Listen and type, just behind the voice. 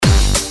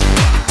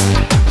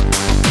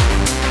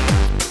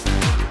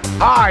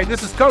Hi,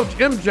 this is Coach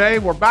MJ.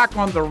 We're back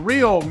on the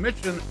Real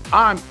Mission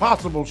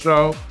Impossible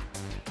show.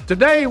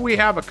 Today we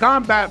have a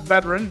combat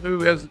veteran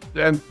who has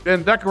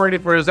been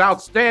decorated for his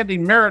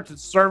outstanding merited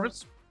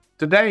service.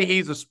 Today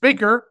he's a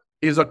speaker,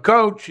 he's a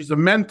coach, he's a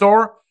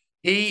mentor.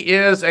 He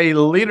is a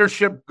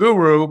leadership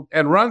guru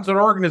and runs an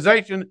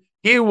organization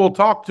he will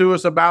talk to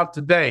us about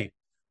today.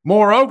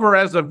 Moreover,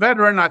 as a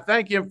veteran, I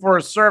thank him for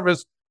his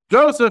service.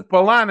 Joseph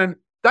Polanin,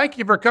 thank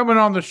you for coming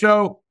on the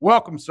show.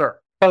 Welcome, sir.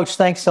 Coach,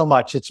 thanks so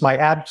much. It's my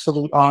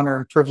absolute honor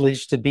and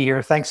privilege to be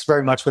here. Thanks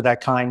very much for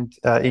that kind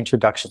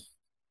introduction.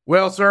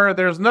 Well, sir,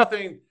 there's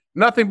nothing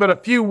but a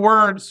few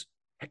words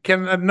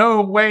can in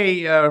no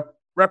way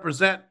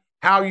represent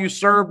how you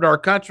served our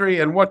country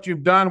and what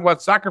you've done,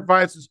 what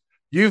sacrifices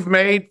you've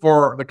made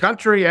for the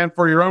country and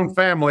for your own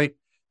family.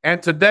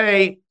 And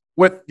today,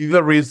 with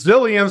the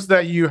resilience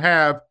that you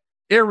have,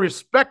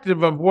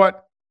 irrespective of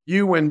what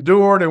you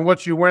endured and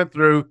what you went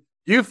through,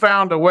 you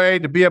found a way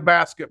to be a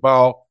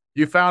basketball.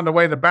 You found a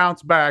way to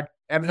bounce back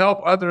and help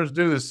others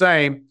do the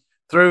same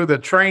through the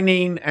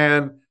training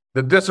and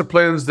the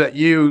disciplines that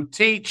you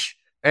teach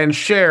and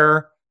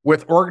share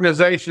with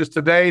organizations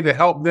today to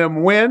help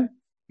them win,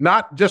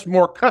 not just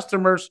more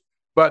customers,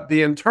 but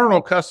the internal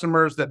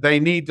customers that they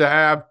need to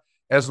have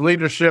as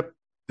leadership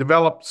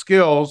develop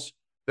skills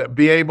that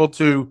be able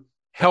to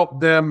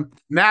help them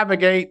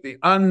navigate the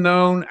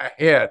unknown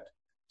ahead.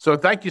 So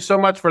thank you so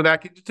much for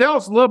that. Could you tell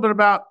us a little bit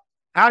about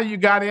how you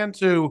got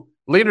into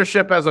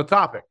leadership as a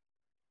topic?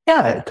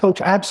 Yeah,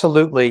 Coach,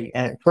 absolutely.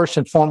 And first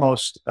and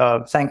foremost,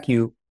 thank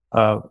you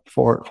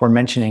for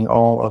mentioning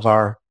all of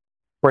our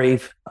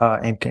brave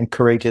and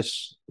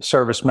courageous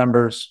service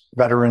members,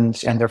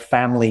 veterans, and their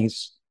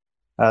families.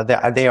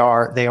 They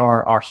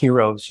are our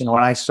heroes. You know,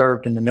 when I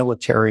served in the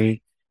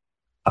military,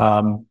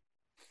 for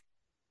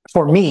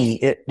me,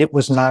 it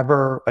was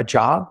never a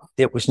job.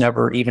 It was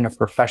never even a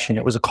profession.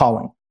 It was a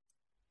calling.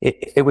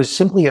 It was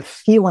simply a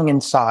feeling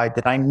inside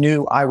that I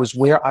knew I was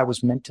where I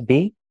was meant to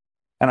be,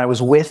 and I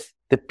was with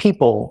the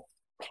people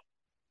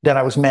that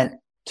I was meant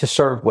to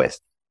serve with.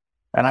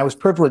 And I was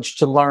privileged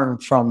to learn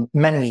from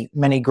many,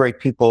 many great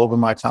people over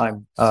my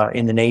time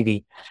in the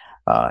Navy.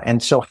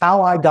 And so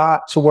how I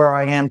got to where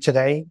I am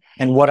today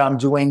and what I'm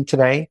doing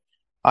today,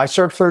 I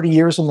served 30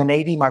 years in the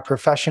Navy. My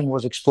profession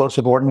was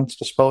explosive ordnance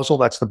disposal.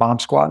 That's the bomb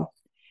squad.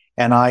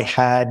 And I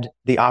had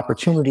the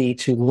opportunity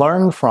to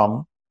learn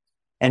from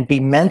and be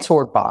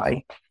mentored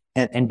by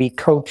and be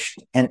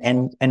coached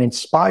and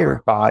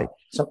inspired by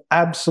some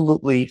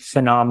absolutely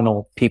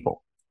phenomenal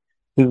people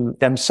who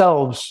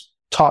themselves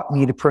taught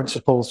me the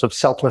principles of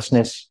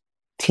selflessness,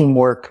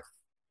 teamwork,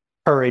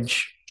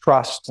 courage,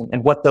 trust,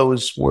 and what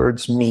those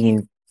words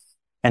mean,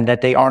 and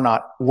that they are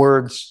not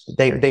words,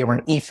 they are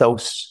an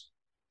ethos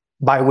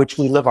by which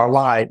we live our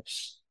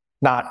lives,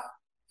 not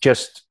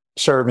just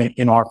serving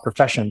in our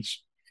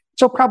professions.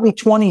 So probably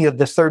 20 of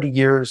the 30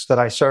 years that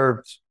I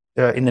served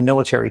in the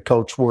military,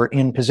 Coach, were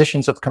in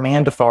positions of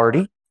command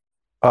authority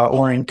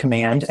or in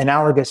command,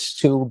 analogous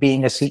to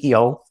being a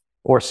CEO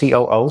or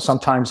COO.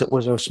 Sometimes it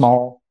was a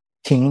small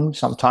team.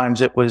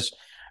 Sometimes it was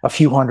a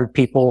few hundred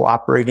people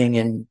operating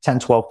in 10,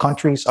 12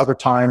 countries. Other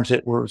times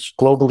it was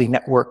globally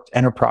networked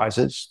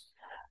enterprises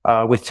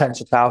with tens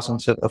of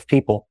thousands of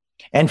people.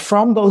 And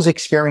from those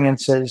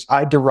experiences,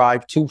 I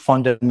derived two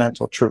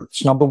fundamental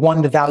truths. Number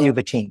one, the value of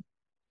a team,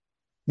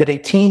 that a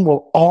team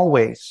will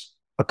always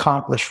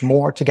accomplish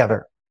more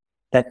together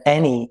than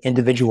any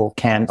individual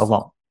can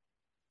alone.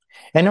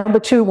 And number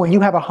two, when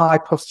you have a high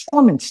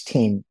performance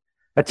team,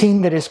 a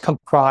team that is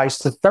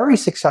comprised of very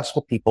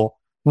successful people,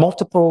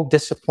 multiple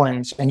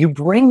disciplines, and you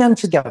bring them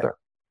together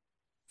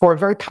for a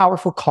very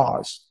powerful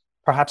cause,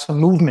 perhaps a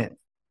movement,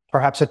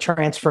 perhaps a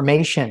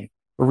transformation,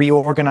 a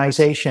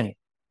reorganization,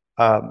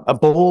 a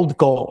bold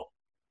goal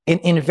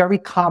in very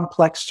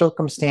complex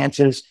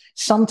circumstances,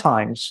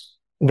 sometimes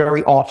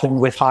very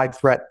often with high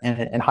threat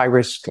and high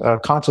risk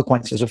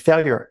consequences of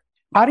failure.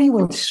 How do you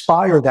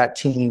inspire that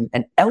team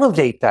and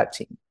elevate that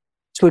team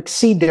to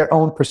exceed their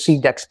own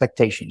perceived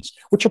expectations,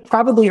 which are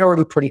probably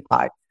already pretty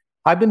high?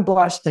 I've been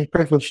blessed and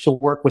privileged to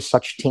work with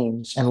such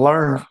teams and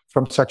learn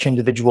from such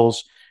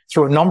individuals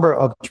through a number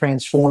of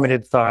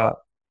transformative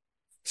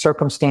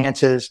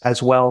circumstances,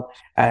 as well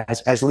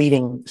as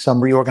leading some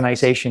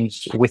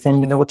reorganizations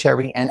within the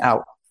military and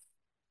out.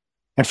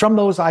 And from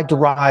those, I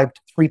derived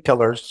three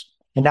pillars,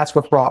 and that's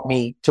what brought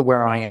me to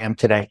where I am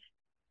today.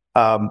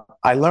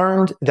 I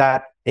learned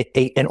that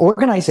an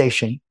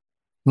organization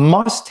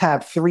must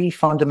have three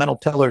fundamental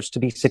pillars to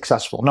be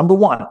successful. Number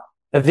one,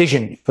 a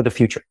vision for the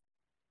future.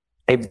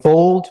 A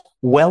bold,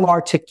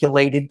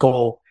 well-articulated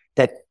goal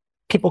that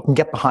people can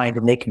get behind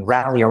and they can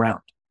rally around.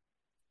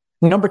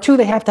 Number two,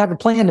 they have to have a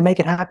plan to make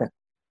it happen.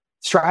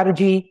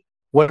 Strategy,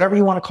 whatever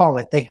you want to call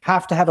it, they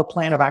have to have a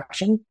plan of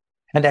action,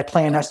 and that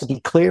plan has to be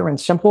clear and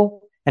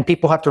simple, and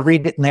people have to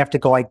read it and they have to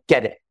go, I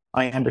get it.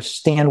 I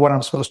understand what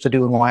I'm supposed to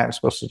do and why I'm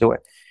supposed to do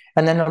it.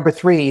 And then number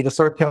three, the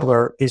third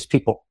pillar is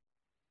people.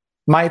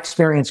 My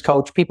experience,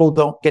 Coach, people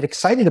don't get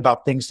excited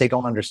about things they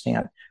don't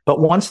understand.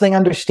 But once they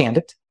understand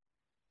it,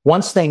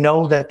 once they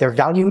know that they're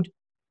valued,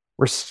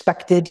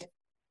 respected,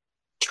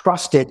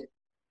 trusted,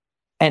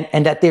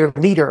 and that their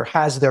leader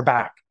has their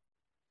back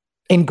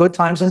in good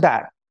times and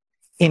bad,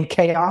 in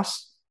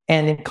chaos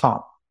and in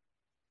calm,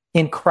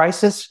 in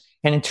crisis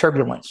and in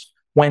turbulence.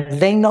 When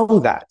they know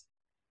that,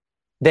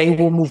 they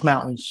will move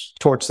mountains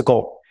towards the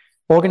goal.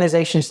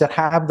 Organizations that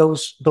have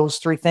those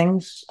three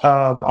things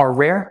are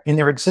rare in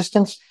their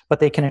existence, but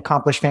they can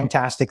accomplish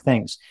fantastic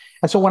things.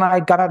 And so when I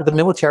got out of the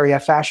military, I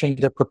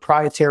fashioned a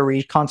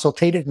proprietary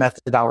consultative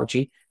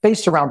methodology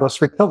based around those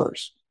three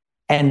pillars.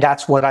 And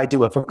that's what I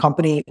do. If a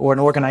company or an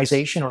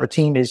organization or a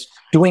team is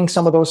doing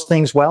some of those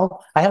things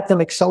well, I help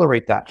them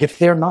accelerate that. If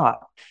they're not,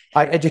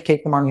 I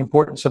educate them on the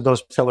importance of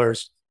those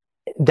pillars,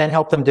 then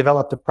help them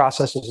develop the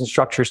processes and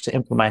structures to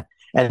implement,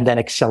 and then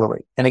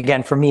accelerate. And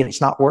again, for me,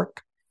 it's not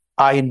work.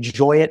 I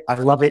enjoy it. I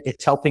love it.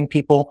 It's helping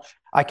people.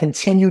 I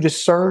continue to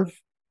serve.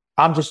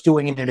 I'm just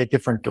doing it in a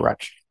different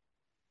direction.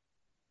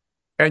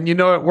 And you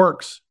know, it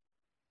works.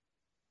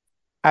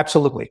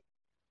 Absolutely.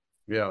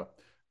 Yeah.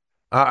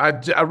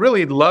 I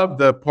really love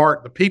the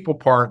people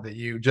part that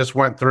you just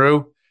went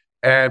through,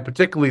 and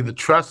particularly the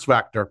trust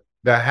factor,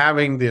 that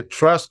having the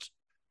trust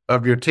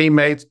of your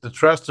teammates, the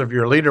trust of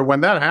your leader.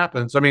 When that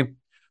happens, I mean,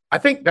 I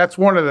think that's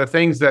one of the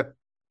things that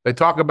they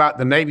talk about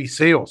the Navy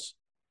SEALs,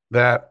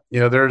 that,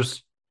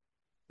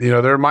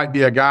 there might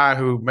be a guy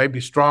who may be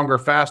stronger,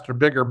 faster,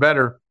 bigger,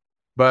 better,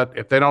 but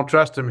if they don't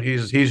trust him,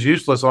 he's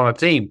useless on a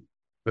team.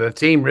 But the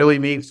team really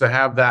needs to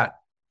have that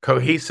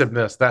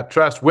cohesiveness, that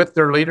trust with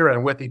their leader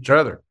and with each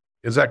other.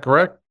 Is that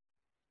correct?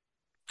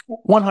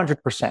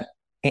 100%.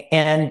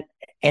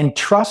 And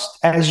trust,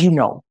 as you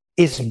know,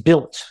 is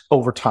built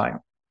over time.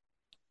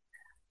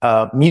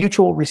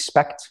 Mutual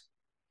respect,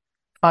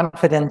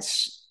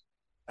 confidence,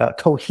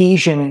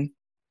 cohesion.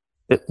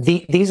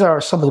 These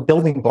are some of the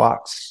building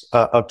blocks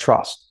of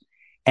trust.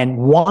 And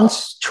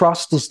once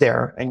trust is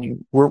there,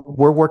 and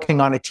we're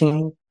working on a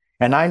team,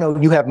 and I know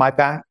you have my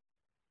back,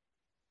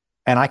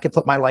 and I can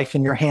put my life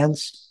in your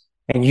hands,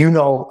 and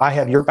I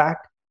have your back,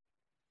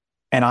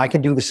 and I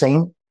can do the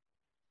same.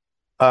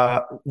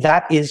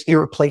 That is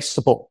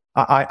irreplaceable.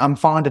 I'm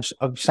fond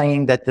of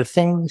saying that the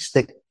things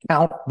that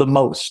count the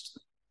most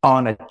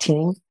on a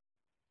team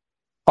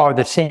are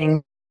the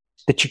things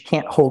that you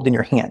can't hold in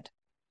your hand.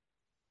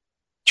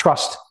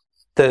 Trust,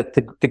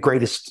 the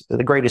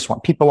greatest one.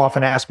 People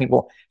often ask me,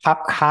 well,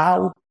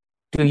 how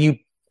do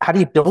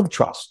you build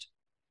trust?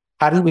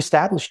 How do you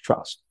establish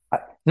trust?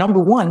 Number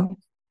one,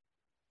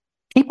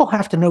 people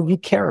have to know you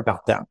care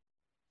about them.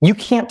 You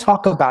can't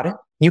talk about it.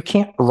 You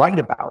can't write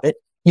about it.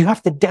 You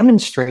have to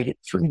demonstrate it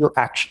through your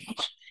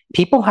actions.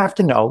 People have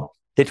to know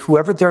that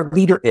whoever their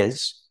leader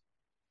is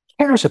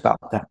cares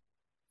about them.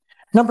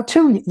 Number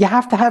two, you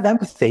have to have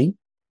empathy,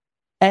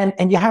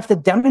 and you have to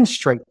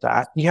demonstrate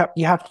that.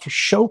 You have to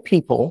show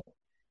people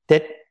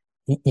that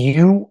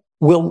you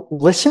will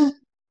listen,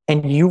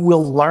 and you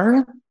will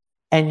learn,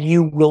 and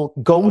you will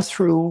go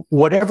through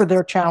whatever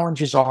their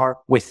challenges are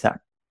with them.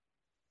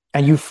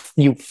 And you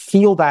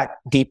feel that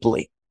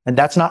deeply. And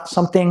that's not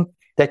something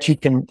that you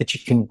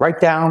can write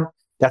down.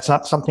 That's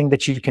not something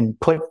that you can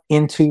put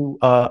into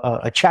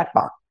a chat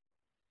box.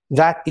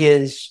 That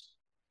is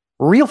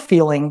real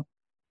feeling,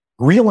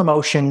 real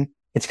emotion.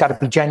 It's got to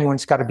be genuine.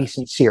 It's got to be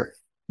sincere.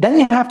 Then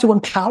you have to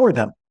empower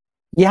them.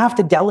 You have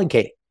to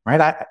delegate,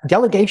 right?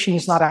 Delegation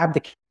is not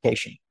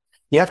abdication.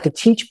 You have to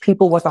teach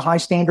people what the high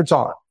standards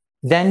are.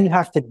 Then you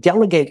have to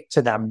delegate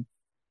to them.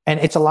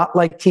 And it's a lot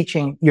like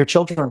teaching your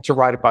children to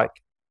ride a bike.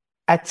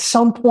 At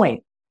some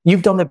point,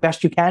 you've done the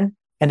best you can,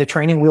 and the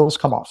training wheels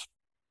come off.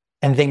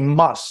 And they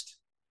must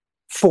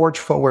forge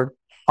forward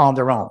on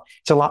their own.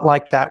 It's a lot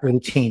like that with a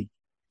team.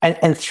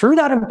 And through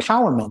that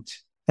empowerment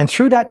and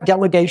through that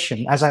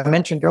delegation, as I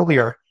mentioned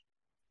earlier,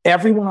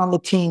 everyone on the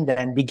team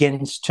then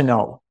begins to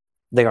know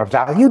they are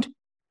valued,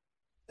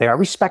 they are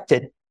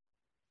respected,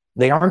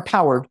 they are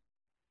empowered,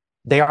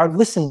 they are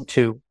listened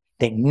to,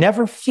 they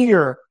never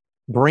fear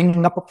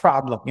bringing up a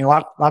problem. A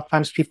lot of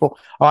times people,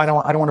 I don't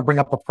want to bring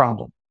up a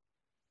problem.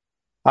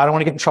 I don't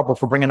want to get in trouble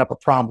for bringing up a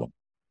problem.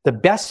 The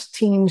best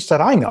teams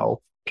that I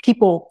know,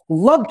 people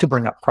love to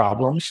bring up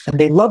problems, and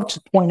they love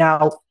to point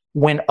out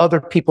when other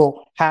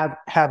people have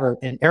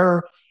an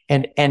error,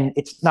 and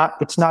it's not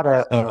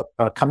a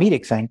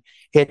comedic thing.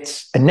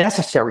 It's a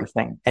necessary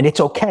thing, and it's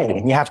okay.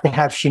 And you have to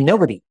have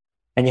humility,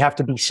 and you have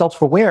to be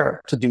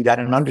self-aware to do that,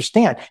 and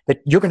understand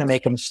that you're going to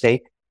make a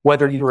mistake,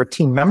 whether you're a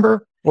team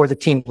member or the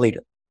team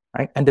leader,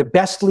 right? And the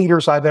best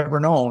leaders I've ever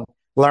known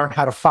learn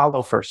how to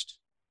follow first,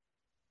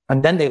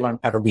 and then they learn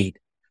how to lead.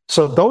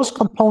 So those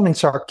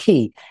components are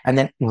key. And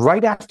then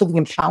right after the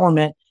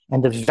empowerment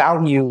and the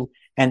value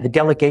and the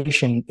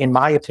delegation, in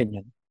my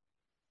opinion,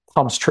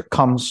 comes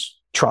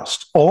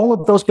trust. All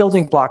of those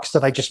building blocks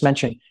that I just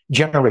mentioned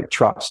generate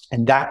trust,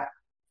 and that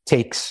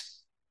takes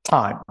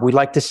time. We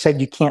like to say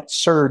you can't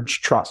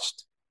surge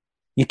trust.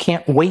 You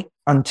can't wait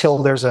until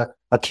there's a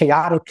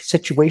chaotic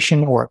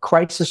situation or a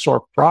crisis or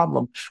a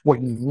problem where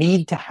you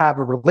need to have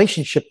a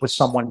relationship with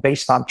someone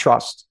based on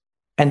trust,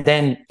 and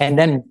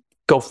then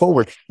go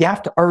forward. You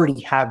have to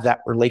already have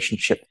that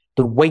relationship.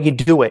 The way you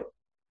do it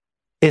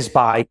is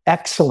by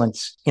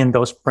excellence in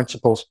those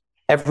principles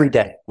every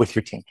day with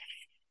your team.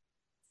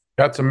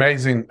 That's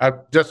amazing. I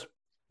just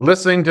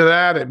listening to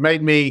that, it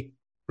made me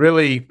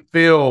really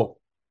feel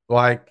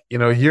like,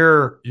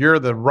 you're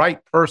the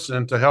right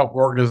person to help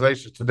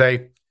organizations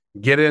today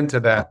get into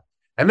that.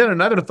 And then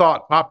another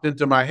thought popped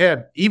into my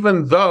head.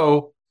 Even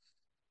though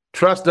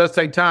trust does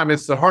take time,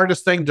 it's the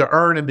hardest thing to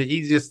earn and the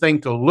easiest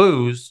thing to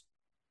lose.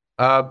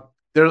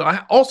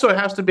 There also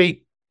has to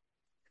be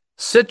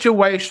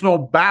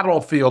situational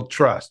battlefield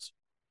trust.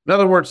 In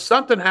other words,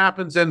 something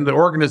happens in the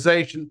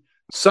organization,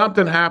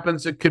 something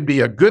happens. It could be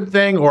a good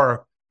thing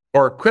or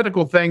a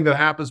critical thing that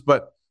happens,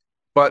 but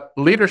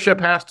leadership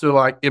has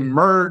to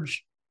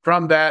emerge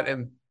from that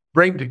and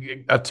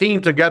bring a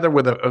team together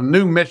with a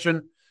new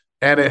mission,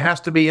 and it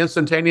has to be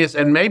instantaneous.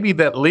 And maybe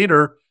that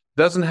leader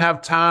doesn't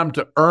have time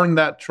to earn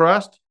that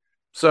trust.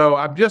 So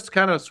I've just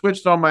kind of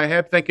switched on my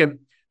head thinking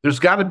there's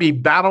got to be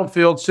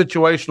battlefield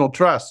situational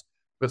trust.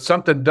 But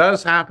something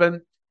does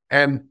happen,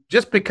 and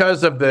just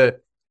because of the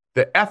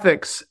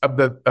ethics of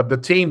the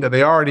team, that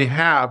they already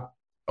have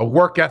a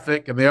work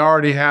ethic and they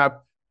already have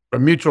a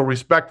mutual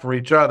respect for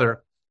each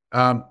other,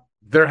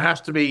 there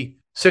has to be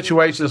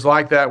situations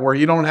like that where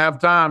you don't have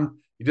time.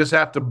 You just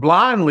have to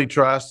blindly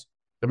trust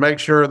to make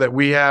sure that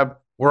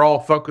we're all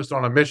focused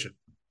on a mission.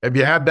 Have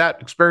you had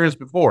that experience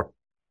before?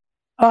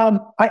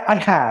 I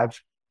have,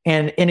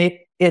 and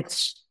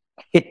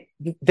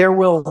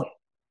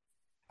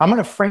I'm going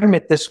to frame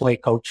it this way,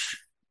 Coach.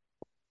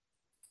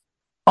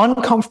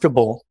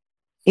 Uncomfortable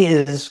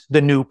is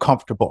the new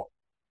comfortable,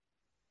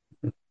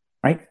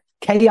 right?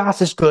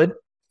 Chaos is good.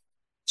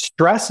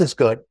 Stress is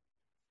good.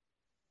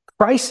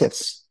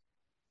 Crisis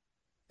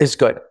is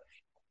good.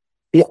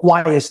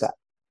 Why is that?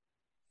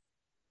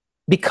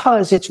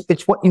 Because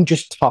it's what you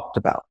just talked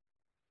about.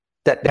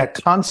 That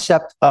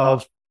concept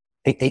of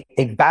a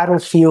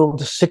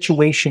battlefield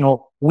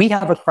situational. We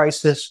have a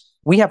crisis.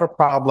 We have a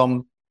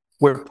problem.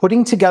 We're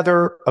putting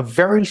together a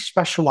very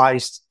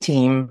specialized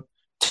team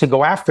to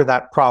go after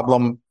that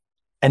problem,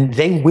 and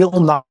they will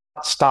not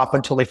stop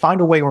until they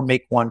find a way or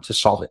make one to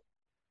solve it.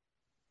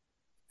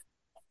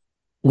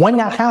 When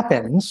that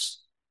happens,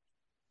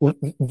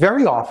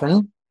 very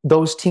often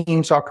those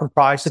teams are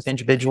comprised of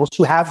individuals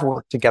who have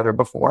worked together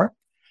before.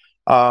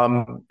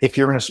 If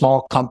you're in a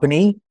small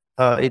company,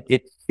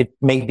 it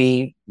may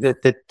be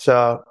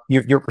that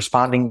you're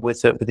responding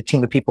with a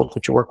team of people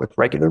that you work with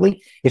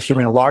regularly. If you're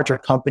in a larger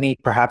company,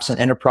 perhaps an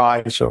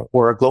enterprise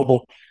or a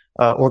global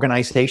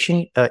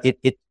organization,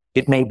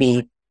 it may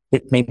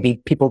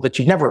be people that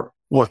you've never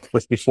worked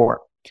with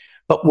before.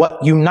 But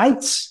what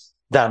unites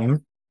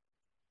them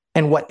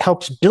and what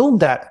helps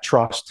build that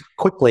trust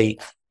quickly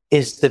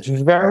is the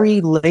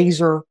very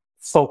laser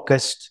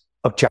focused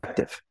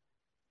objective.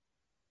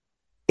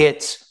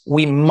 It's,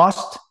 we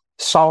must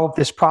solve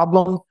this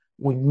problem.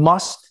 We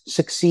must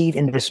succeed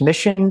in this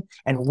mission,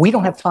 and we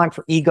don't have time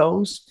for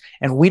egos,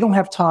 and we don't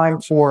have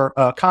time for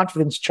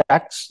confidence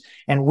checks,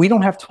 and we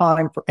don't have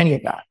time for any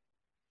of that.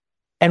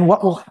 And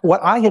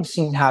what I have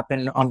seen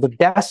happen on the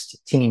best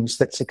teams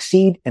that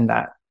succeed in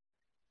that,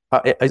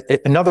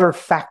 another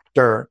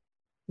factor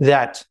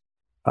that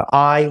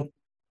I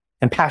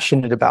am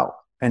passionate about,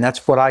 and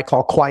that's what I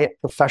call quiet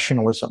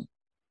professionalism.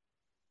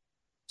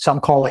 Some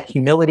call it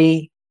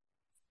humility.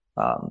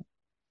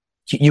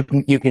 You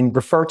can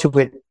refer to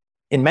it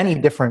in many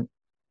different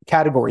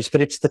categories,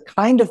 but it's the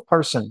kind of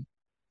person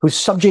who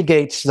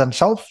subjugates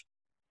themselves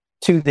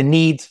to the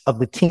needs of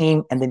the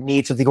team and the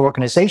needs of the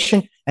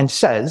organization and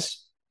says,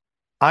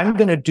 I'm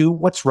going to do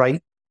what's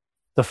right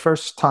the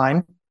first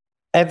time,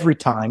 every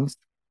time,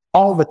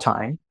 all the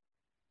time.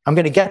 I'm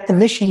going to get the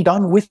mission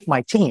done with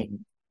my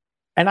team.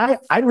 And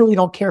I really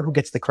don't care who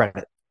gets the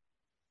credit.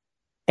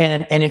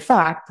 And in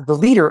fact, the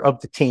leader of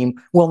the team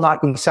will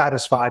not be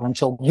satisfied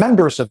until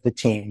members of the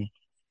team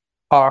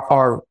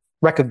are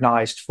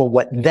recognized for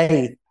what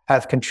they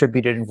have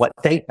contributed and what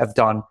they have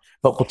done,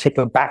 but we'll take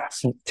a back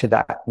seat to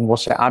that. And we'll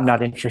say, I'm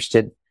not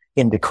interested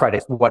in the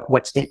credit.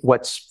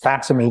 What's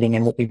fascinating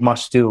and what we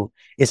must do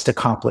is to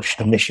accomplish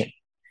the mission.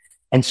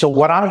 And so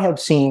what I have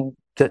seen,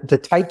 the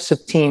types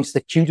of teams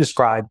that you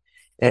described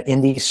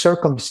in these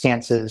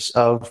circumstances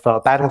of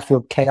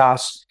battlefield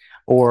chaos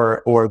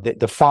or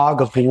the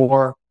fog of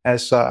war,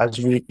 as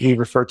we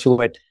refer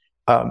to it,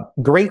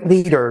 great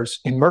leaders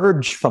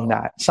emerge from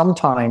that,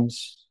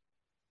 sometimes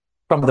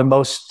from the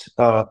most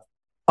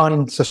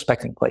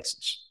unsuspecting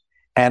places.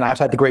 And I've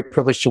had the great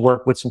privilege to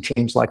work with some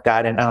teams like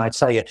that. And I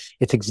tell you,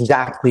 it's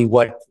exactly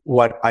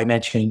what I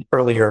mentioned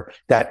earlier,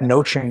 that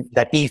notion,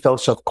 that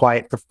ethos of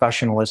quiet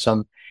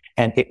professionalism.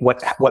 And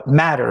what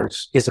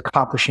matters is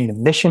accomplishing the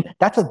mission.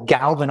 That's a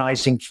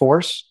galvanizing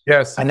force.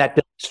 Yes. And that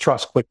builds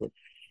trust quickly.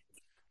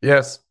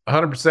 Yes,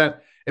 100%.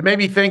 It made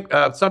me think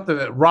of something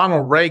that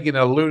Ronald Reagan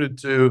alluded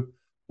to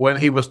when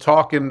he was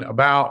talking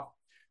about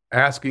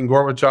asking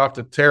Gorbachev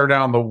to tear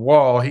down the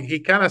wall. He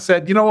kind of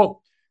said,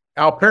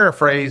 I'll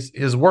paraphrase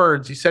his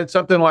words. He said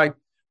something like,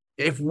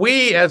 if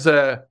we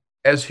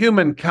as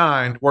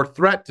humankind were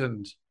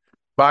threatened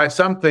by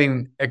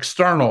something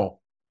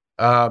external,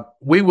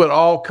 we would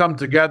all come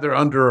together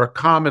under a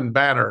common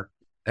banner,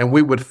 and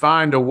we would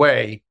find a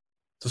way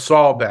to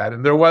solve that.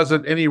 And there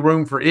wasn't any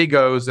room for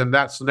egos in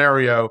that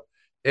scenario.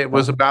 It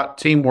was about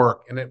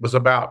teamwork, and it was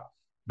about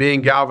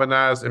being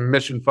galvanized and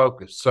mission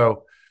focused.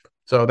 So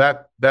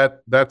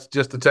that's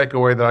just the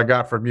takeaway that I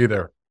got from you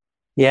there.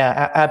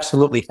 Yeah,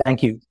 absolutely.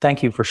 Thank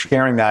you for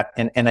sharing that.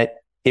 And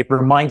it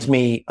reminds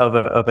me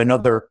of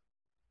another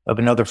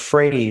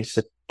phrase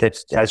that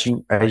as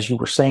you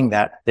were saying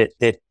that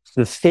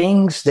the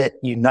things that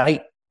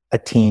unite a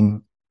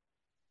team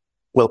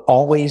will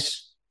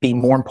always be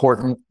more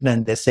important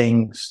than the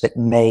things that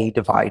may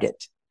divide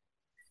it.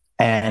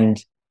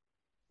 And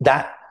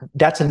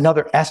that's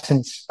another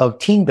essence of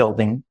team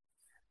building.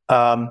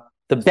 The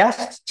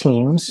best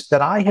teams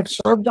that I have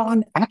served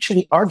on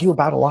actually argue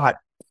about a lot.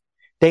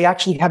 They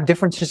actually have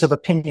differences of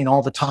opinion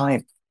all the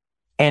time.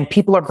 And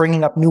people are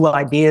bringing up new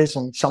ideas,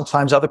 and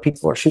sometimes other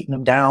people are shooting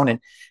them down. And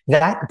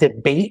that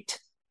debate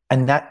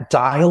and that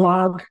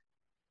dialogue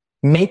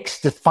makes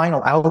the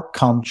final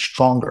outcome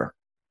stronger.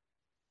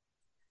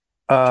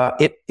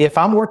 If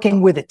I'm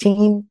working with a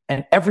team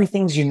and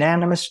everything's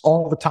unanimous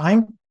all the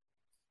time,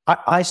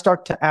 I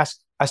start to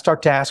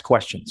ask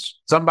questions.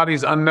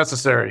 Somebody's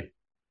unnecessary.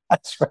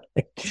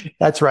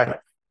 That's right.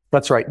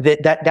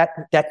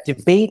 That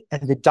debate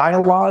and the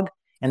dialogue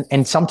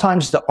and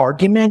sometimes the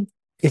argument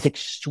is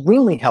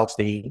extremely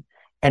healthy,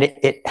 and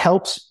it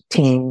helps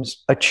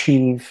teams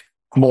achieve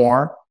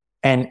more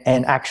and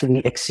actually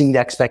exceed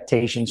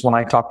expectations. When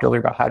I talked earlier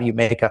about how do you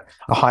make a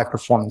high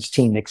performance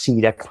team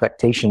exceed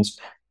expectations,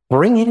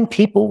 bring in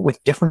people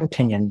with different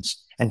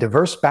opinions and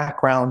diverse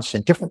backgrounds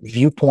and different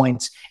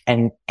viewpoints,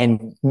 and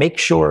make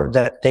sure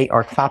that they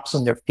are tops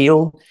in their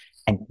field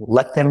and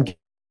let them get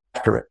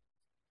after it.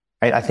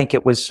 Right? I think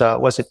it was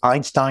it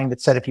Einstein that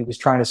said if he was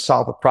trying to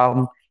solve a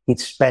problem, he'd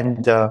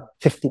spend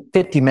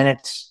 50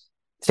 minutes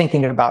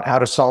thinking about how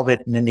to solve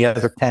it, and then the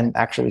other 10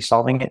 actually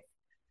solving it.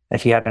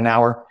 If he had an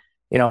hour,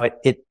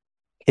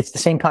 it's the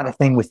same kind of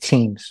thing with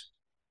teams.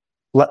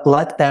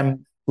 Let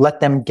them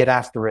get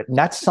after it. And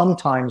that's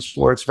sometimes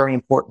where it's very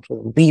important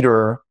for the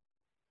leader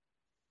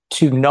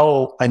to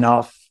know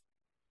enough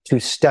to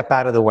step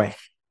out of the way.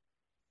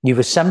 You've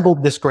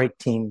assembled this great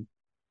team.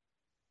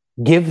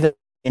 Give them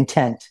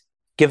intent,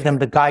 give them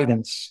the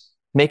guidance,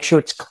 make sure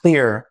it's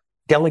clear,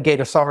 delegate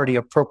authority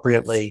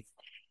appropriately,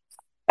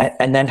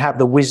 and then have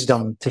the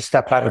wisdom to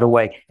step out of the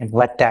way and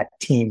let that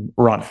team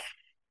run.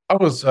 I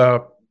was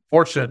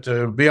fortunate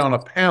to be on a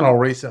panel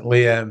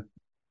recently, and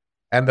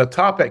the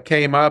topic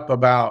came up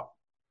about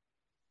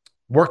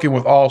working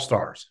with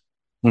all-stars.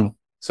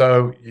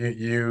 So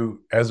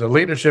you as a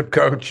leadership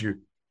coach, you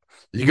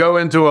go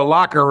into a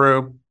locker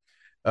room,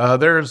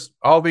 there's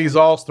all these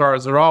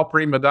all-stars, they're all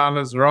prima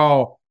donnas, they're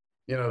all,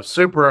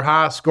 super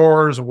high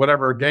scorers of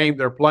whatever game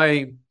they're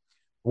playing,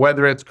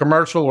 whether it's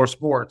commercial or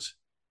sports.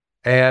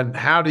 And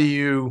how do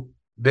you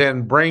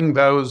then bring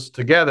those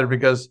together?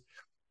 Because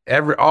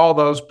all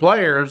those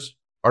players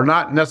are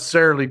not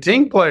necessarily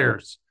team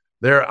players.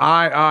 They're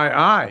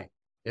I.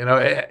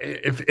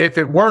 If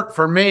it weren't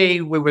for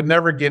me, we would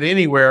never get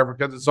anywhere,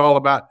 because it's all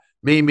about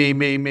me.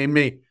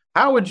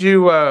 How would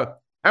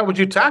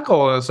you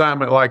tackle an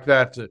assignment like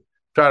that to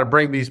try to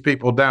bring these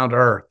people down to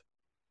earth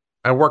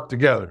and work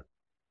together?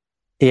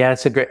 Yeah,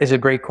 it's a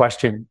great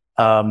question.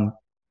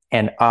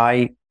 And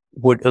I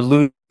would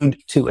allude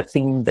to a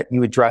theme that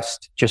you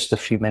addressed just a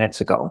few minutes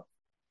ago.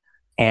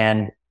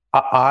 And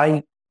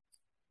I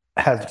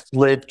have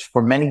lived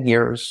for many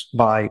years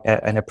by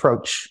an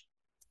approach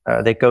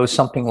that goes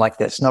something like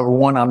this. Number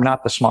one, I'm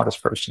not the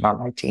smartest person on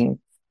my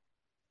team.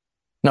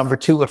 Number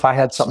two, if I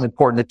had something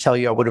important to tell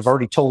you, I would have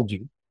already told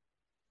you.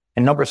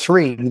 And number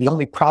three, the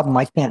only problem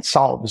I can't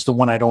solve is the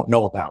one I don't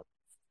know about.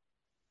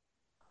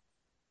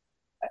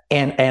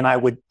 And I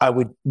would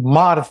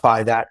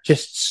modify that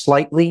just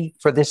slightly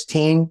for this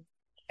team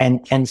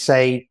and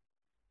say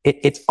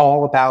it's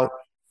all about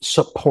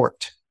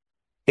support.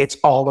 It's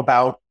all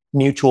about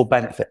mutual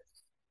benefit.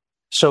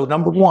 So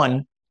number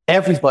one,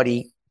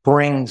 everybody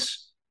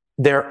brings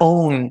their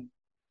own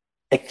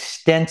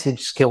extensive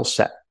skill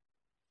set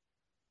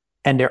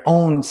and their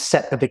own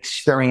set of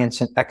experience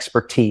and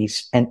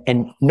expertise.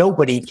 And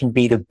nobody can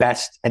be the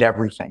best at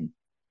everything,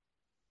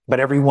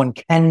 but everyone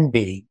can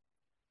be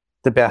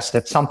the best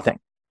at something.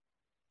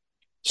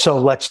 So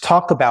let's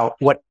talk about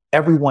what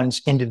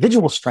everyone's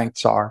individual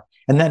strengths are,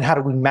 and then how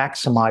do we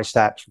maximize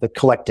that for the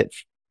collective,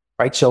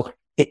 right? So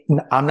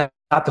I'm not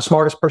the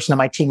smartest person on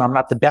my team. I'm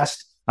not the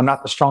best. I'm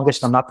not the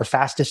strongest. I'm not the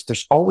fastest.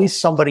 There's always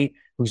somebody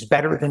who's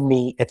better than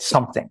me at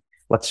something.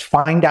 Let's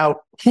find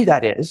out who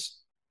that is,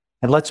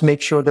 and let's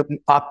make sure that we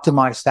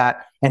optimize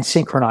that and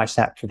synchronize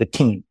that for the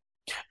team.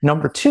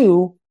 Number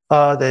two,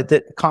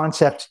 the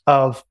concept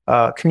of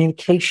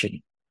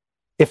communication.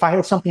 If I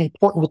had something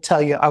important to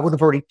tell you, I would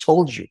have already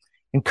told you.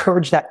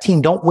 Encourage that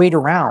team. Don't wait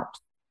around.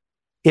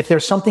 If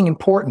there's something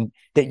important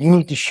that you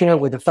need to share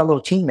with a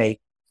fellow teammate,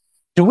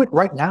 do it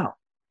right now.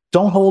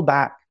 Don't hold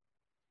back.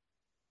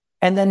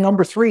 And then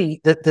number three,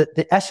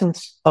 the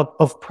essence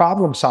of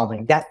problem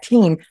solving. That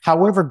team,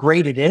 however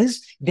great it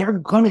is, they're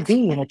going to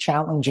be in a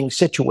challenging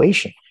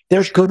situation.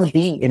 They're going to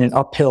be in an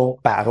uphill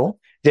battle.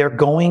 they're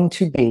going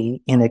to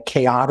be in a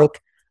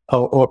chaotic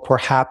or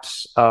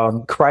perhaps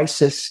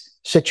crisis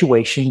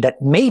situation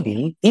that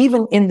maybe,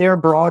 even in their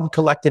broad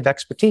collective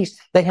expertise,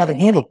 they haven't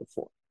handled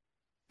before.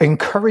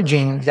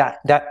 Encouraging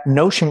that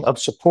notion of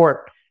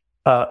support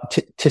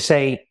to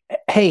say,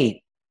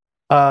 hey,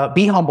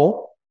 be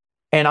humble,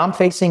 and I'm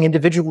facing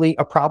individually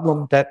a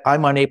problem that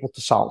I'm unable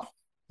to solve.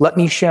 Let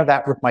me share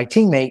that with my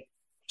teammate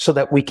so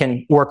that we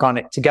can work on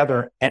it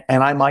together. And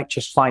I might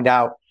just find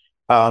out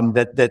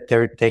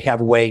that they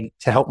have a way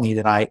to help me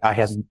that I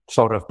hadn't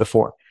thought of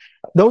before.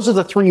 Those are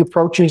the three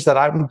approaches that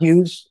I would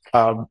use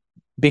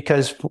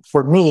because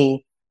for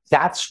me,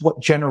 that's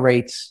what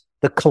generates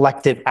the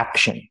collective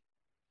action,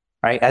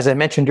 right? As I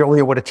mentioned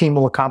earlier, what a team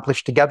will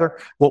accomplish together.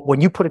 Well,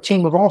 when you put a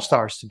team of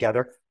all-stars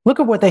together, look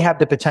at what they have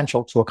the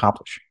potential to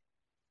accomplish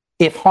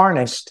if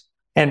harnessed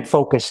and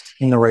focused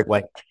in the right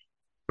way.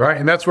 Right.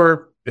 And that's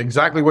where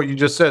exactly what you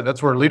just said.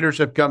 That's where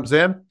leadership comes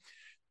in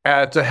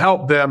to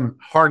help them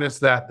harness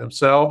that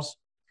themselves.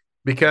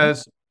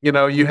 Because,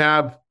 you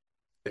have,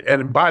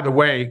 and by the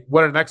way,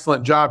 what an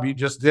excellent job you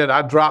just did.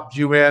 I dropped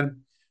you in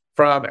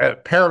from a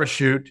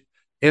parachute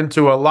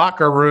into a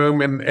locker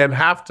room in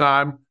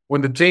halftime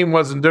when the team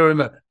wasn't doing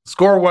the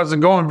score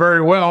wasn't going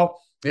very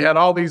well. You had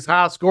all these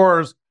high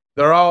scorers.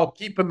 They're all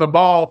keeping the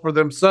ball for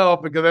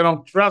themselves because they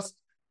don't trust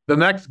the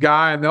next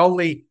guy, and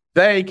only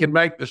they can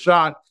make the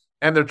shot,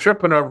 and they're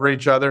tripping over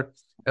each other.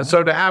 And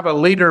so to have a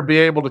leader be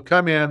able to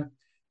come in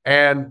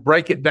and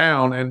break it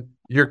down, and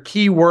your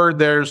key word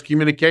there is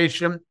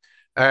communication,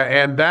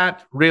 and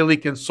that really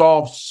can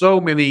solve so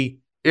many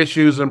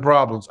issues and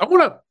problems. I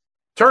want to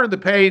turn the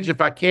page, if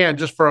I can,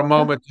 just for a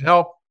moment to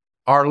help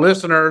our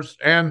listeners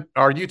and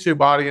our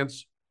YouTube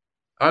audience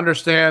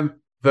understand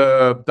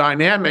the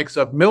dynamics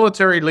of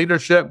military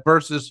leadership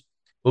versus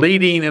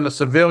leading in a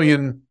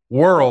civilian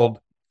world.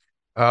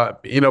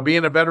 Being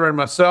a veteran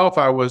myself,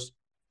 I was,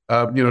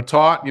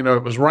 taught,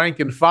 it was rank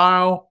and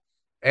file.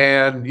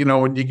 And,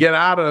 when you get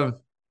out of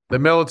the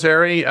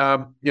military,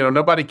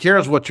 nobody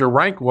cares what your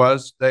rank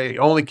was. They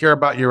only care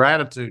about your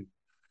attitude.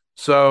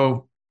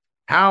 So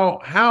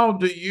how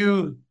do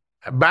you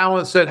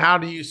balance it? How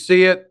do you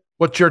see it?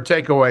 What's your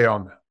takeaway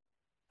on that?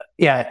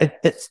 Yeah,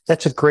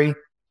 that's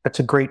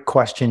a great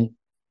question,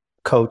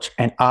 Coach.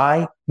 And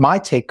my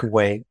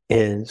takeaway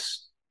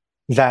is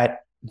that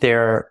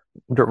there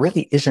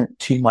really isn't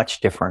too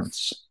much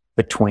difference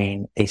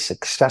between a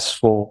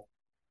successful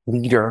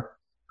leader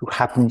who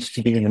happens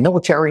to be in the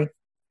military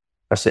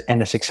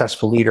and a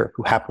successful leader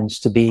who happens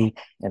to be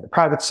in the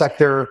private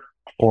sector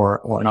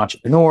or an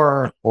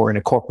entrepreneur or in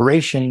a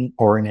corporation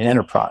or in an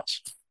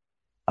enterprise.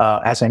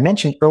 As I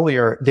mentioned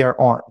earlier,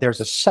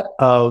 there's a set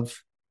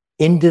of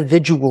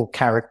individual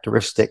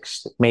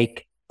characteristics that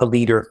make a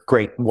leader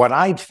great. What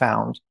I've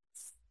found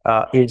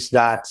is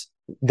that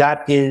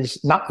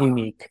is not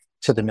unique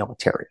to the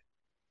military.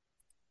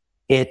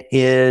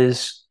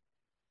 These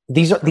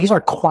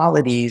are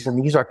qualities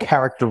and these are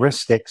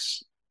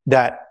characteristics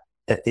that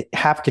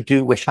have to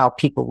do with how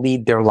people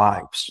lead their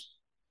lives,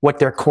 what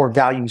their core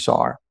values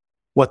are,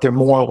 what their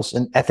morals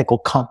and ethical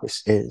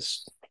compass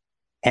is,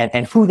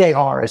 and who they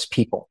are as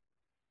people.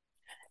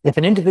 If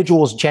an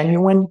individual is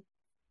genuine,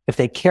 if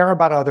they care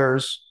about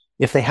others,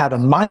 if they have a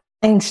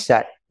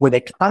mindset where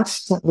they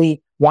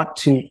constantly want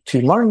to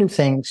learn new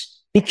things,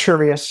 be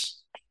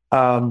curious,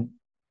 and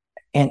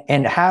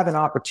have an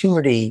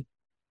opportunity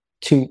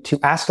to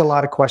ask a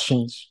lot of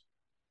questions,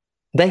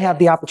 they have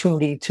the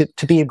opportunity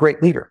to be a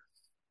great leader.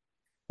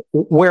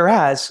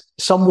 Whereas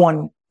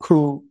someone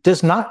who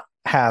does not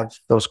have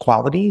those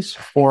qualities,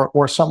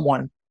 or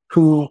someone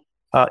who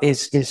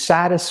is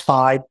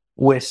satisfied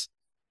with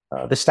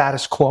the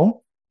status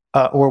quo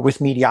or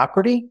with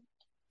mediocrity,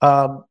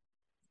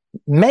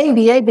 may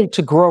be able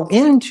to grow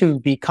into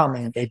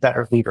becoming a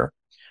better leader.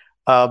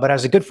 But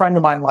as a good friend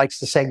of mine likes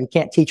to say, you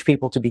can't teach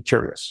people to be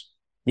curious.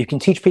 You can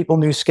teach people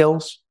new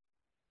skills.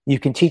 You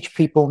can teach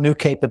people new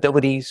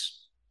capabilities.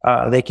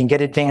 They can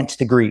get advanced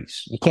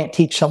degrees. You can't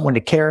teach someone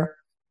to care.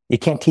 You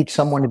can't teach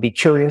someone to be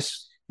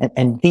curious.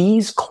 And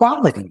these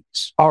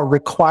qualities are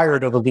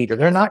required of a leader.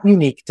 They're not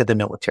unique to the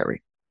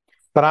military.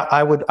 But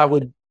I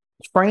would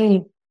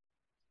frame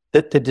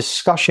the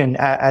discussion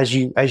as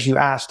you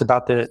asked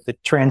about the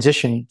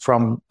transition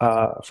from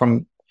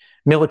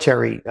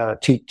military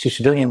to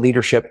civilian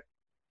leadership.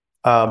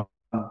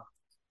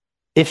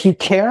 If you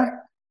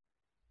care,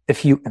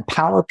 if you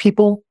empower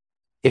people,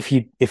 if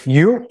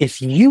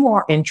you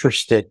are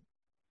interested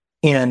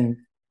in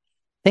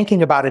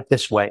thinking about it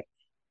this way,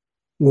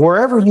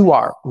 wherever you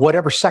are,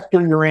 whatever sector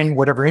you're in,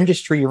 whatever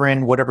industry you're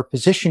in, whatever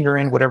position you're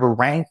in, whatever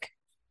rank,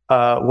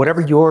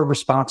 whatever your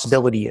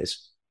responsibility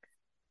is,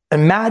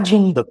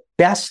 imagine the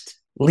best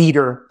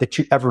leader that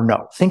you ever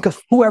know. Think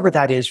of whoever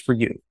that is for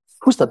you.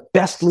 Who's the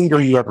best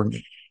leader you ever knew?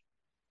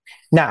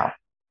 Now,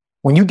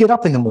 when you get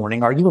up in the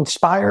morning, are you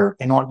inspired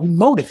and are you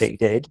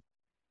motivated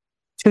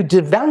to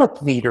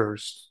develop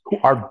leaders who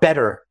are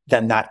better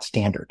than that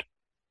standard?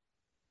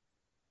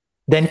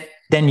 Then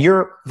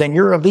you're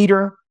a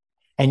leader,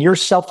 and you're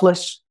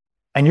selfless,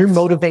 and you're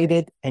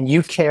motivated, and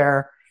you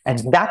care,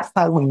 And that's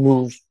how we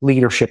move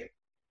leadership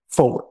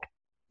forward.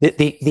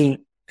 The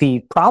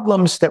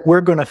problems that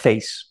we're going to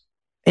face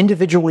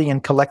individually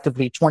and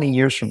collectively 20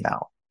 years from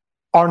now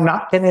are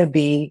not going to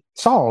be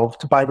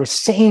solved by the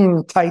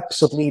same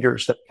types of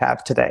leaders that we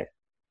have today.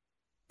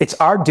 It's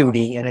our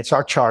duty and it's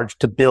our charge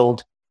to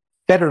build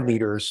better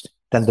leaders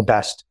than the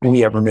best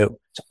we ever knew.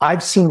 So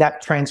I've seen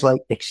that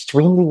translate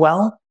extremely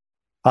well.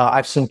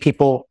 I've seen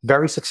people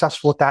very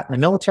successful at that in the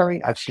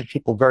military. I've seen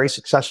people very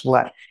successful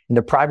at in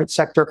the private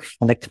sector.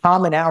 And the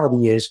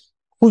commonality is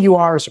who you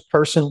are as a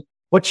person.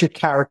 What's your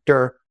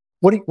character?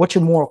 What's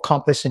your moral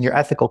compass and your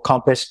ethical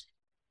compass?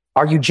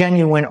 Are you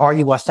genuine? Are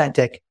you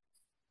authentic?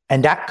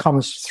 And that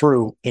comes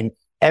through in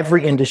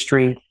every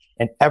industry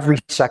and every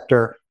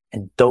sector.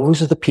 And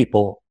those are the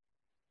people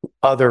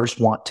others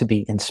want to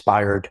be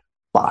inspired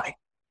by,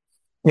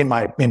 in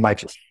my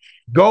view.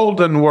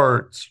 Golden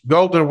words.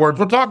 Golden words.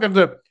 We're talking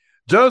to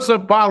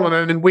Joseph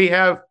Polanin, and we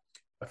have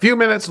a few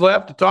minutes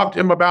left to talk to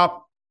him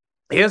about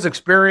his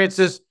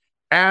experiences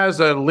as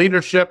a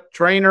leadership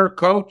trainer,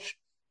 coach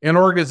in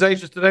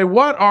organizations today.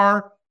 What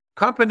are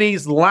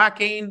companies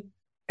lacking,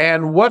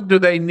 and what do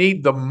they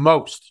need the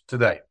most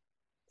today?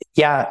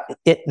 Yeah,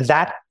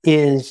 that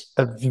is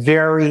a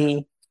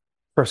very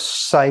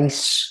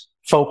precise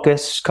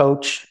focus,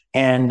 Coach.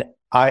 And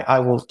I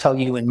will tell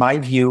you, in my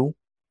view,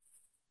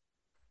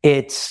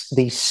 it's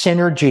the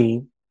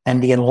synergy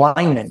and the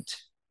alignment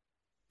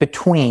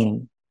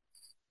between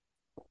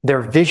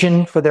their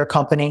vision for their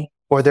company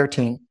or their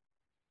team,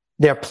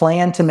 their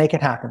plan to make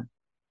it happen,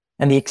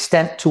 and the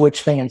extent to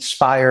which they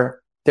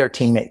inspire their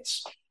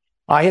teammates.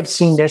 I have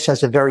seen this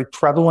as a very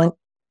prevalent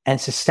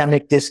and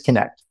systemic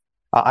disconnect.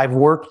 I've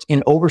worked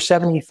in over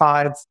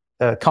 75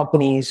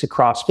 companies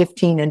across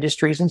 15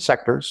 industries and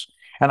sectors,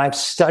 and I've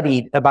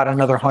studied about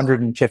another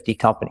 150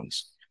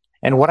 companies.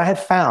 And what I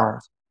have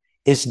found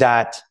is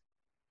that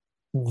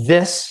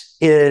this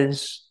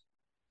is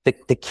the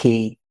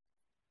key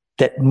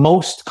that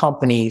most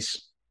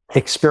companies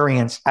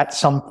experience at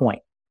some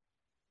point.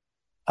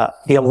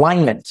 The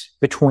alignment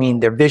between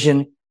their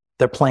vision,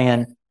 their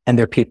plan, and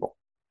their people.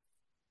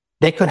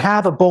 They could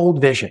have a bold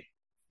vision.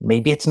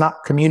 Maybe it's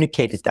not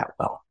communicated that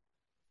well.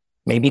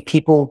 Maybe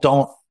people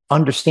don't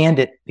understand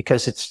it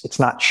because it's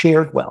not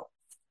shared well.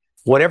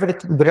 Whatever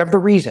the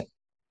reason,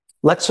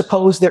 let's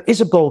suppose there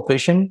is a bold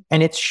vision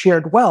and it's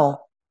shared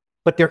well,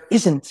 but there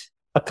isn't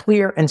a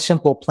clear and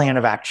simple plan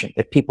of action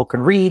that people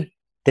can read,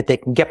 that they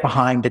can get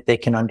behind, that they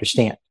can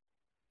understand.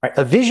 Right?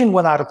 A vision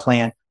without a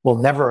plan will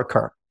never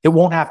occur. It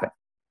won't happen.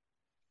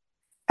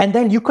 And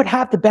then you could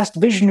have the best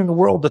vision in the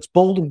world that's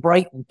bold and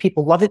bright and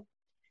people love it.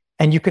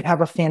 And you could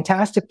have a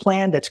fantastic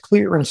plan that's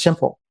clear and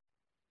simple.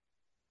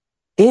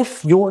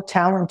 If your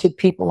talented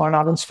people are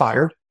not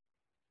inspired,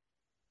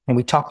 and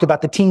we talked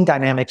about the team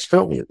dynamics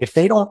earlier, if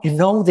they don't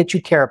know that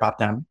you care about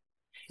them,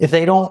 if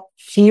they don't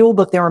feel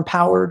that they're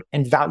empowered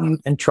and valued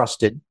and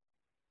trusted,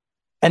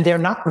 and they're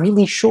not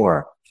really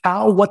sure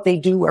how what they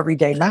do every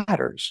day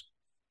matters,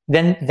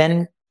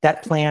 then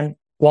that plan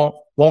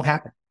won't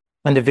happen,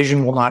 and the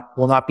vision will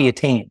not be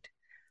attained.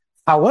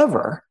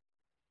 However,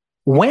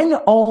 when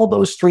all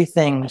those three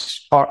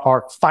things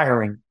are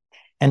firing,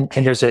 and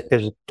there's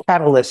a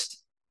catalyst,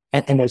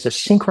 and there's a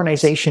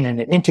synchronization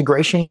and an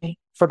integration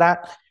for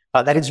that,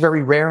 that is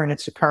very rare in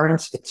its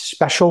occurrence. It's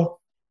special,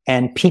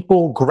 and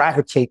people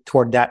gravitate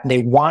toward that. And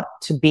they want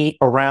to be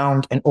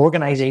around an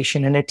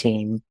organization and a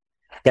team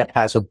that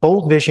has a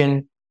bold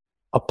vision,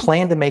 a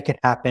plan to make it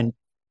happen,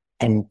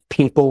 and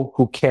people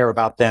who care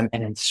about them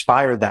and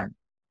inspire them.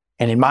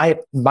 And in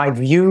my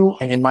view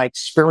and in my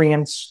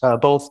experience,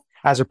 both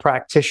as a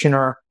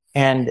practitioner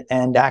and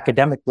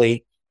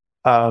academically,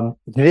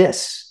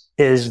 this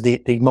is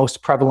the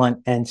most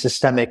prevalent and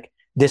systemic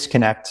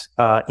disconnect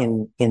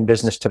in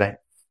business today.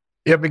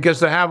 Yeah, because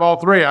to have all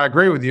three, I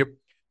agree with you.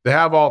 To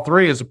have all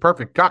three is a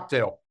perfect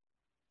cocktail.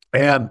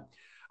 And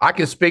I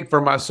can speak for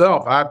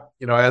myself.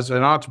 As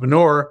an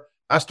entrepreneur,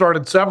 I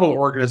started several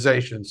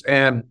organizations,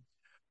 and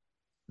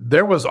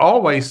there was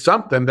always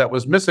something that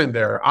was missing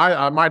there.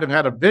 I might have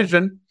had a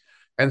vision,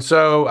 and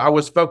so I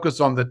was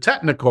focused on the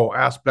technical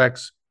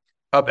aspects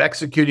of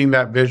executing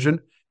that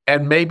vision,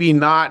 and maybe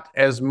not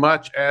as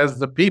much as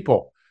the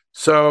people.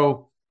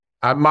 So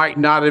I might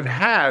not have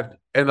had,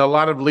 and a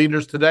lot of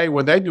leaders today,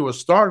 when they do a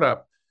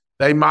startup,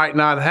 they might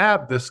not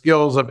have the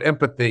skills of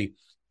empathy.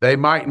 They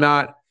might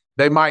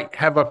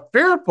have a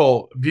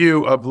fearful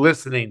view of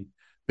listening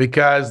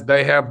because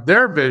they have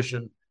their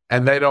vision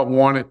and they don't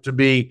want it to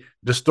be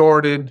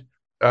distorted,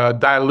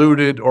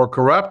 diluted, or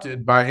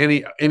corrupted by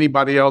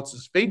anybody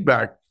else's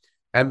feedback.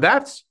 And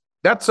that's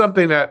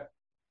something that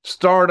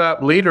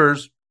startup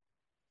leaders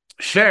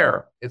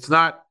share. It's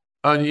not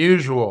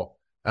unusual.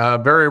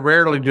 Very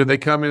rarely do they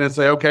come in and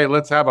say, okay,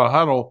 let's have a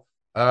huddle.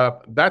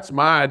 That's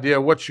my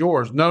idea. What's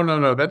yours? No.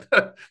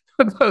 That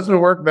doesn't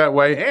work that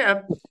way.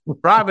 And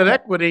private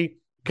equity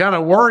kind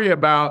of worry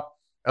about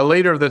a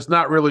leader that's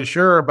not really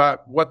sure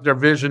about what their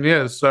vision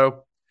is.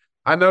 So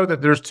I know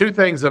that there's two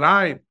things that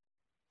I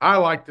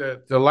like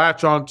to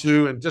latch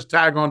onto and just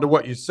tag on to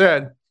what you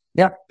said.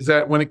 Yeah. Is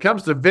that when it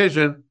comes to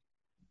vision,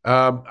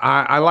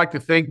 I like to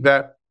think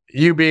that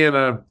you being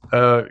a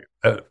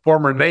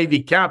former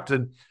Navy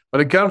captain,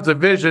 when it comes to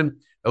vision,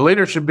 a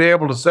leader should be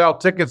able to sell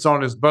tickets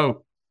on his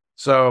boat.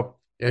 So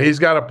he's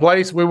got a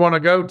place we want to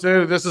go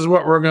to. This is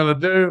what we're going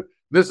to do.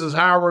 This is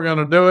how we're going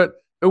to do it.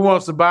 Who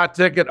wants to buy a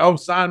ticket? Oh,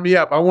 sign me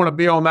up. I want to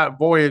be on that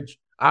voyage.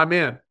 I'm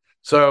in.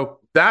 So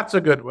that's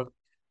a good one.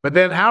 But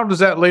then how does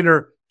that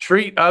leader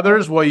treat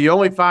others? Well, you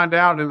only find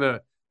out in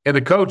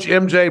the Coach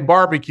MJ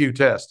barbecue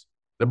test.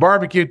 The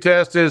barbecue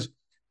test is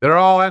they're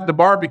all at the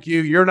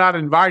barbecue. You're not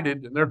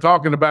invited, and they're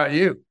talking about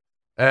you.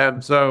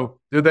 And so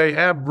do they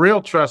have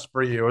real trust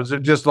for you? Is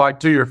it just like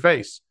to your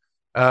face?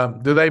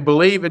 Do they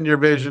believe in your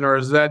vision, or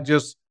is that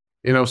just,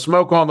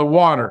 smoke on the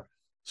water?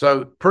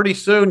 So pretty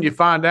soon you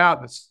find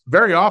out that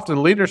very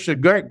often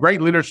leadership,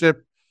 great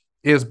leadership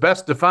is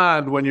best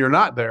defined when you're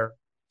not there,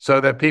 so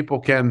that people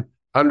can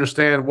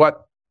understand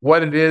what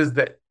it is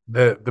that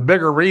the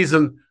bigger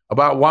reason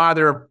about why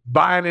they're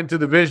buying into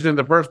the vision in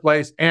the first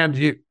place, and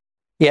you.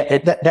 Yeah,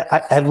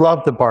 I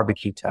love the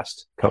barbecue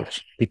test,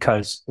 Coach,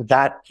 because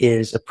that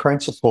is a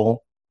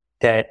principle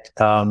that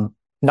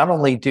not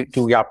only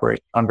do we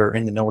operate under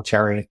in the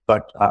military,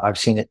 but I've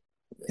seen it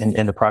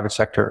in the private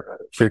sector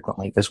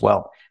frequently as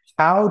well.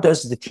 How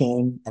does the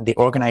team and the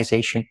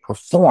organization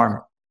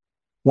perform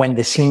when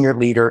the senior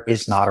leader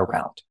is not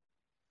around?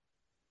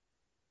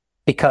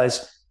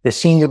 Because the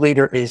senior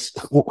leader is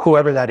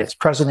whoever that is,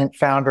 president,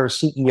 founder,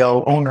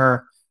 CEO,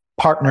 owner,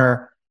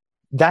 partner.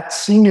 That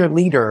senior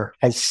leader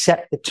has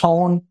set the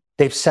tone.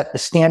 They've set the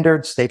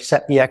standards. They've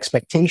set the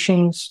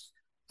expectations.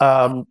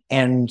 And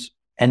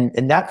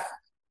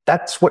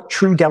that's what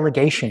true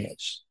delegation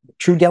is.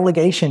 True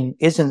delegation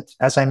isn't,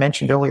 as I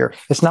mentioned earlier,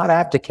 it's not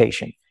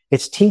abdication.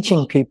 It's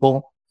teaching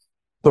people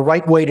the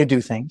right way to do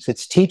things.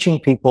 It's teaching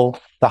people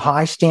the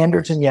high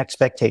standards and the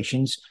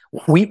expectations.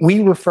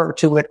 We refer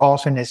to it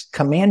often as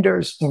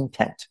commander's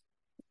intent.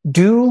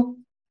 Do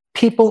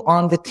people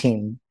on the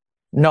team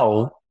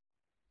know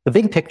the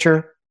big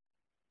picture,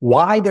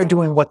 why they're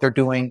doing what they're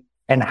doing,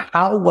 and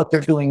how what they're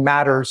doing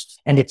matters,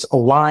 and it's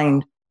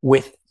aligned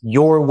with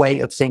your way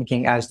of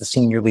thinking as the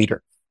senior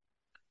leader?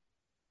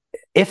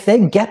 If they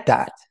get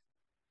that,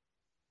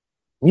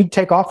 you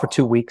take off for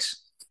 2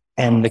 weeks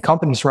and the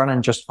company's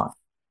running just fine.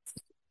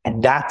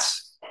 And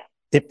that's,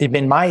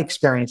 in my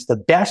experience, the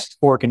best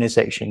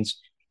organizations.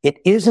 It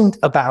isn't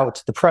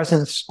about the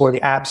presence or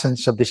the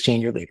absence of the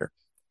senior leader.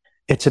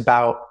 It's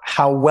about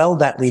how well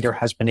that leader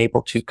has been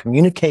able to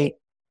communicate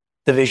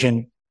the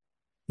vision,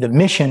 the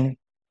mission,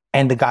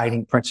 and the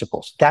guiding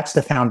principles. That's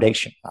the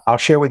foundation. I'll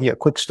share with you a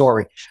quick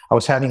story. I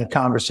was having a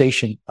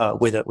conversation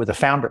with a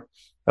founder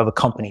of a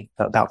company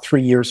about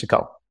 3 years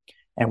ago,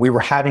 and we were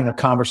having a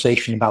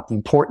conversation about the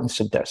importance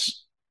of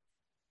this.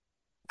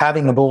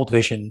 Having a bold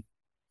vision,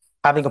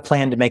 having a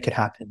plan to make it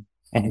happen,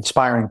 and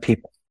inspiring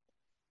people.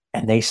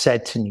 And they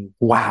said to me,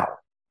 wow,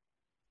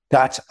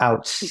 that's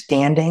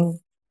outstanding,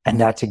 and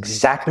that's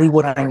exactly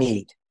what I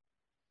need.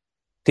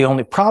 The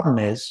only problem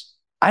is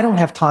I don't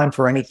have time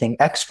for anything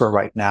extra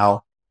right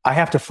now. I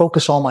have to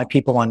focus all my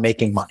people on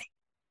making money.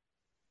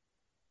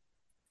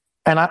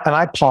 And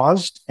I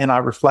paused and I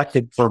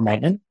reflected for a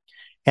moment.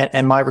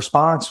 And my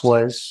response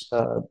was,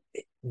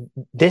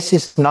 this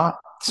is not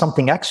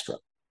something extra.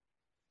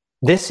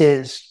 This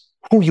is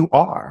who you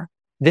are.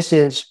 This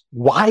is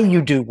why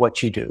you do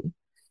what you do.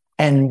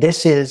 And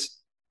this is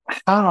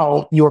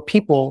how your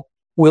people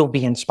will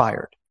be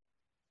inspired.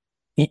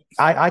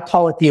 I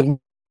call it the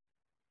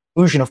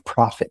illusion of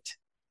profit.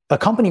 A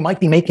company might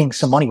be making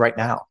some money right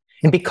now.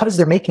 And because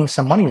they're making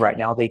some money right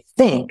now, they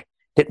think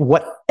that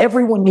what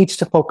everyone needs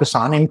to focus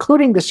on,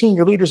 including the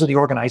senior leaders of the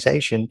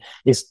organization,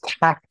 is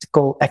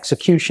tactical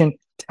execution,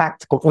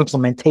 tactical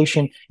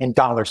implementation, and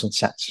dollars and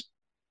cents.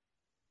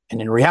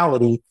 And in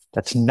reality,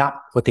 that's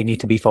not what they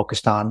need to be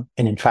focused on.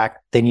 And in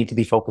fact, they need to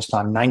be focused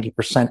on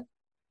 90%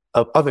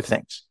 of other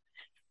things.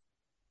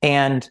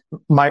 And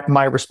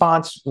my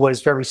response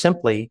was very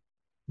simply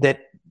that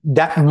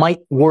might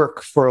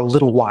work for a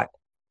little while.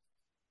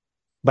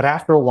 But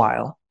after a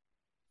while,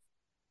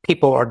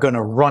 people are going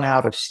to run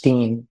out of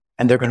steam,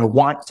 and they're going to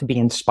want to be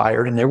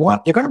inspired, and they're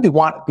going to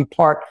want to be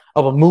part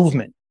of a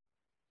movement,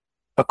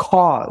 a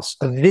cause,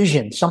 a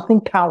vision, something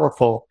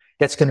powerful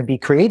that's going to be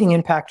creating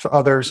impact for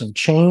others and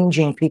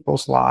changing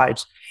people's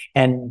lives.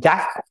 And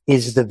that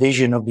is the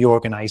vision of the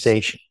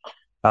organization.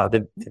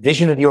 The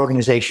vision of the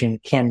organization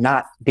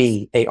cannot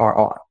be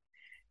ARR.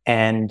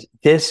 And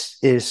this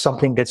is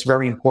something that's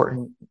very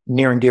important,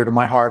 near and dear to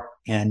my heart.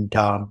 And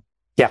I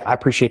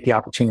appreciate the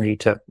opportunity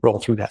to roll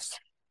through that.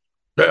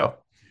 Yeah.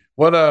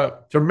 What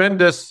a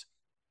tremendous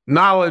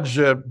knowledge,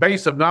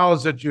 base of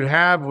knowledge that you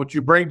have, what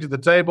you bring to the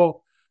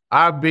table.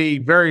 I'd be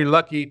very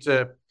lucky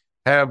to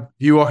have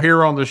you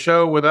here on the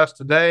show with us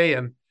today,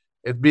 and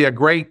it'd be a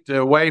great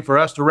way for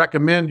us to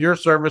recommend your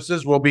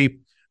services. We'll be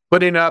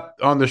putting up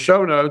on the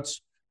show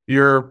notes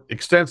your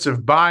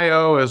extensive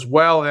bio, as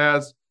well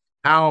as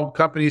how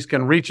companies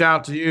can reach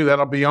out to you.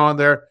 That'll be on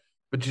there.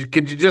 But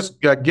could you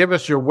just give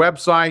us your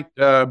website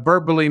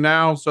verbally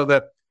now, so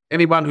that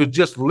anyone who's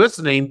just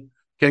listening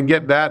can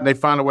get that and they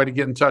find a way to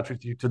get in touch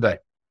with you today?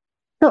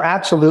 Sure,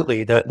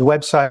 absolutely. The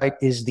website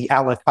is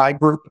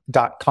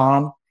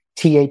thealakai.com,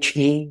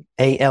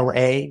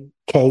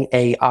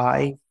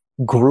 TheAlakai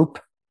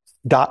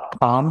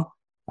group.com.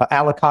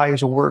 Alakai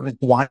is a word in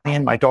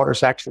Hawaiian. My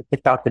daughter's actually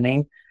picked out the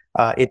name.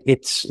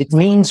 It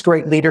means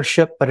great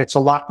leadership, but it's a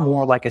lot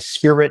more like a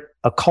spirit,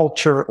 a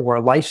culture, or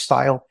a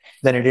lifestyle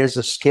than it is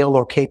a skill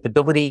or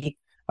capability.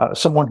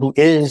 Someone who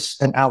is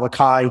an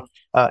Alakai,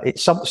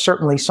 it's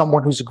certainly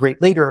someone who's a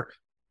great leader,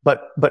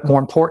 but more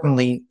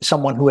importantly,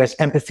 someone who has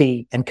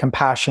empathy and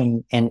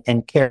compassion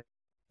and care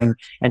and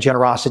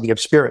generosity of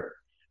spirit.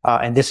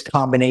 And this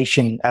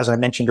combination, as I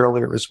mentioned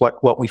earlier, is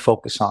what we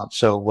focus on.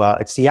 So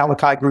it's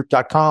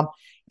thealakaigroup.com,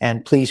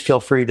 and please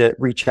feel free to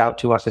reach out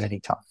to us at any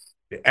time.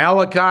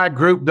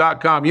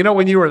 Alakai.group.com. You know,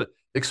 when you were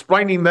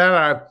explaining that,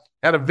 I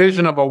had a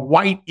vision of a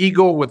white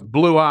eagle with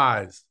blue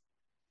eyes.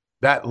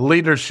 That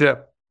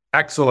leadership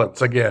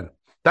excellence again.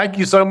 Thank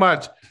you so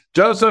much,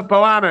 Joseph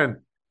Polanin.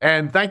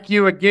 And thank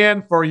you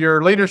again for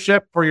your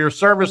leadership, for your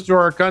service to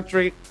our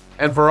country,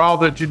 and for all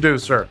that you do,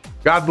 sir.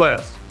 God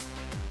bless.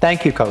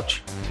 Thank you,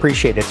 Coach.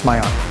 Appreciate it. It's my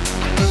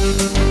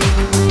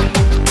honor.